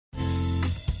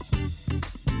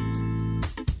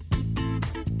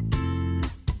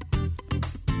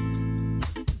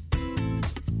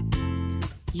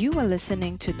You are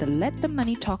listening to the Let the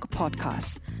Money Talk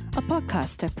podcast, a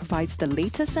podcast that provides the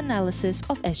latest analysis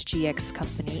of SGX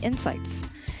company insights.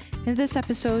 In this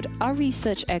episode, our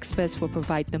research experts will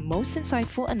provide the most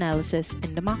insightful analysis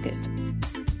in the market.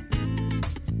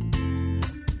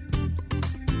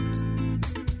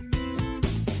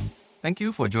 Thank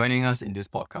you for joining us in this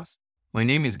podcast. My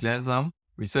name is Glenn Thum,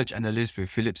 Research Analyst with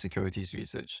Philips Securities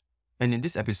Research. And in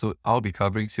this episode, I'll be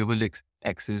covering Silverlake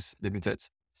Axis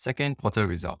Limited's second quarter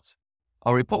results.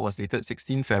 Our report was dated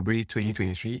 16 February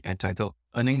 2023 and titled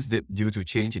Earnings Dip Due to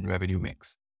Change in Revenue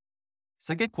Mix.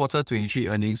 Second quarter 23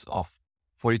 earnings of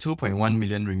 42.1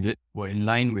 million ringgit were in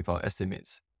line with our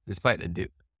estimates, despite a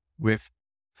dip, with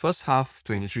first half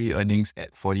 23 earnings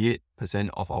at 48%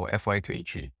 of our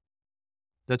FY23.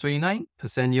 The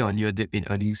 29% year-on-year dip in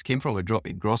earnings came from a drop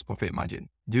in gross profit margin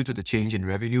due to the change in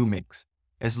revenue mix,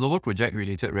 as lower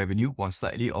project-related revenue was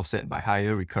slightly offset by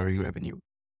higher recurring revenue.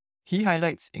 Key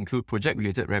highlights include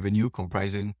project-related revenue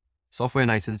comprising software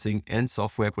licensing and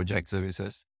software project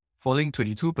services, falling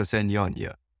 22%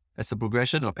 year-on-year, as the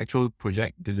progression of actual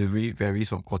project delivery varies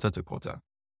from quarter to quarter.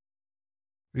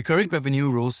 Recurring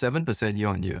revenue rose 7%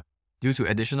 year-on-year due to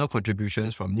additional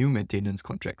contributions from new maintenance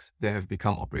contracts that have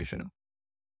become operational.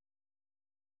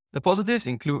 The positives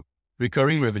include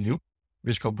recurring revenue,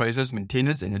 which comprises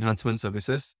maintenance and enhancement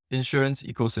services, insurance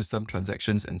ecosystem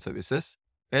transactions and services,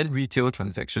 and retail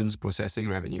transactions processing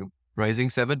revenue, rising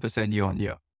 7%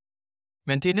 year-on-year.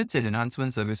 Maintenance and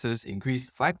enhancement services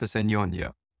increased 5%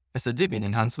 year-on-year, as the dip in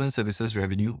enhancement services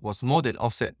revenue was more than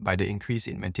offset by the increase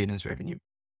in maintenance revenue,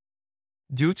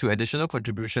 due to additional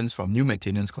contributions from new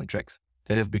maintenance contracts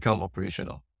that have become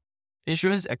operational.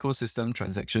 Insurance ecosystem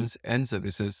transactions and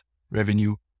services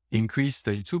revenue increased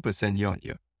 32%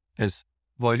 year-on-year, as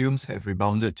volumes have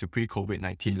rebounded to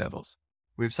pre-COVID-19 levels,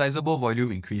 with sizable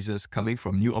volume increases coming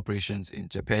from new operations in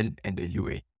Japan and the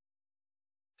UAE.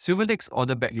 Silverlake's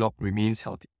order backlog remains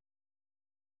healthy.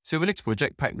 Silverlake's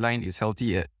project pipeline is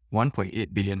healthy at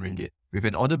 1.8 billion ringgit, with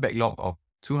an order backlog of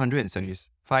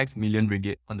 275 million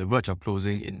ringgit on the verge of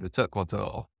closing in the third quarter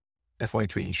of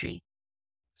FY23.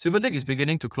 Silverlake is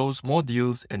beginning to close more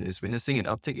deals and is witnessing an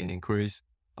uptick in inquiries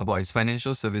about its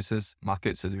financial services,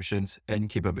 market solutions, and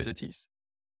capabilities.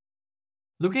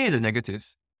 Looking at the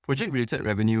negatives, project-related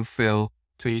revenue fell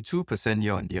 22%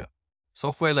 year-on-year.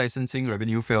 Software licensing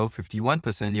revenue fell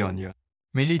 51% year-on-year,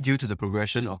 mainly due to the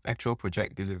progression of actual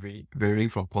project delivery varying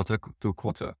from quarter to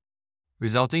quarter,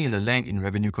 resulting in a lag in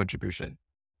revenue contribution.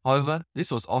 However,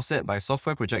 this was offset by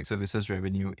software project services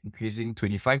revenue increasing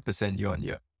 25%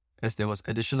 year-on-year, as there was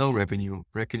additional revenue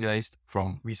recognized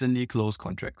from recently closed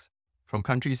contracts from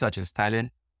countries such as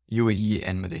Thailand, UAE,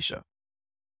 and Malaysia.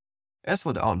 As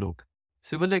for the outlook,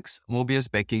 Silverlake's Mobius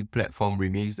banking platform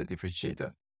remains the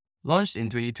differentiator. Launched in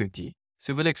 2020,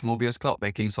 Silverlake's Mobius cloud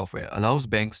banking software allows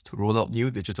banks to roll out new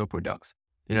digital products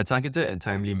in a targeted and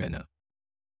timely manner.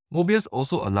 Mobius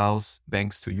also allows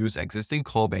banks to use existing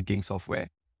core banking software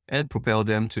and propel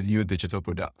them to new digital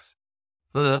products.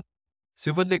 Further,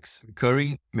 Silverlake's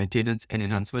recurring maintenance and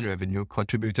enhancement revenue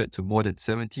contributed to more than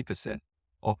 70%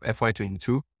 of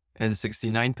FY22 and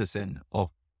 69% of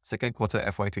second quarter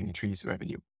FY23's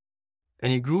revenue.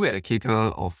 And it grew at a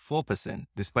CAGR of 4%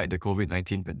 despite the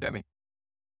COVID-19 pandemic.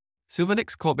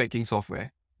 Silverlake's core banking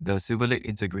software, the Silverlake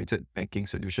Integrated Banking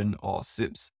Solution or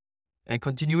SIBS, and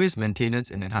continuous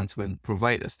maintenance and enhancement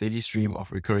provide a steady stream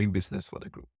of recurring business for the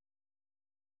group.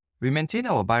 We maintain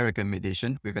our buy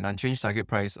recommendation with an unchanged target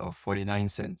price of 49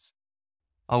 cents.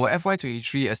 Our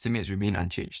FY23 estimates remain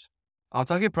unchanged. Our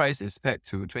target price is pegged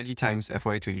to 20 times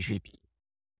FY23 PE.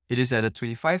 It is at a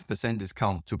 25%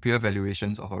 discount to peer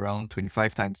valuations of around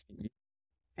 25 times PE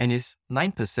and is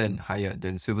 9% higher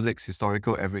than Silverlake's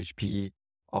historical average PE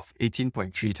of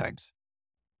 18.3 times.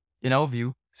 In our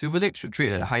view, Silverlake should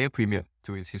trade at a higher premium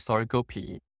to its historical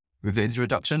PE with the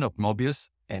introduction of Mobius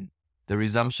and the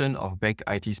resumption of bank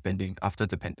IT spending after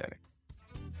the pandemic.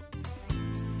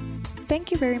 Thank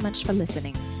you very much for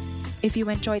listening. If you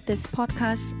enjoyed this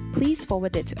podcast, please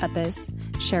forward it to others,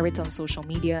 share it on social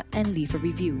media, and leave a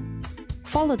review.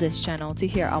 Follow this channel to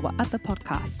hear our other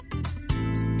podcasts.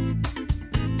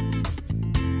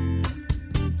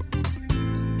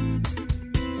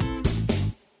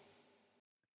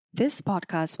 This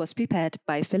podcast was prepared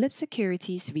by Philips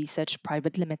Securities Research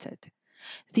Private Limited.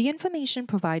 The information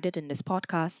provided in this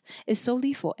podcast is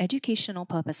solely for educational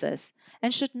purposes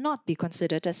and should not be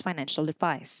considered as financial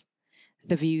advice.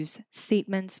 The views,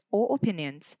 statements, or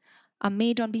opinions are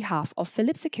made on behalf of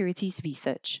Philips Securities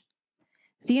Research.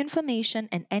 The information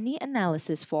and any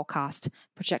analysis forecast,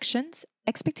 projections,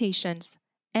 expectations,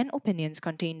 and opinions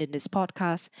contained in this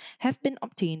podcast have been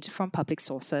obtained from public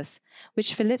sources,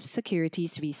 which Phillips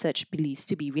Securities Research believes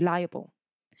to be reliable.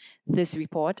 This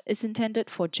report is intended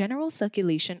for general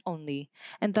circulation only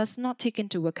and does not take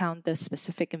into account the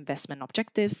specific investment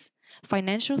objectives,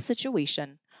 financial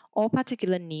situation, or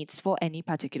particular needs for any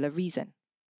particular reason.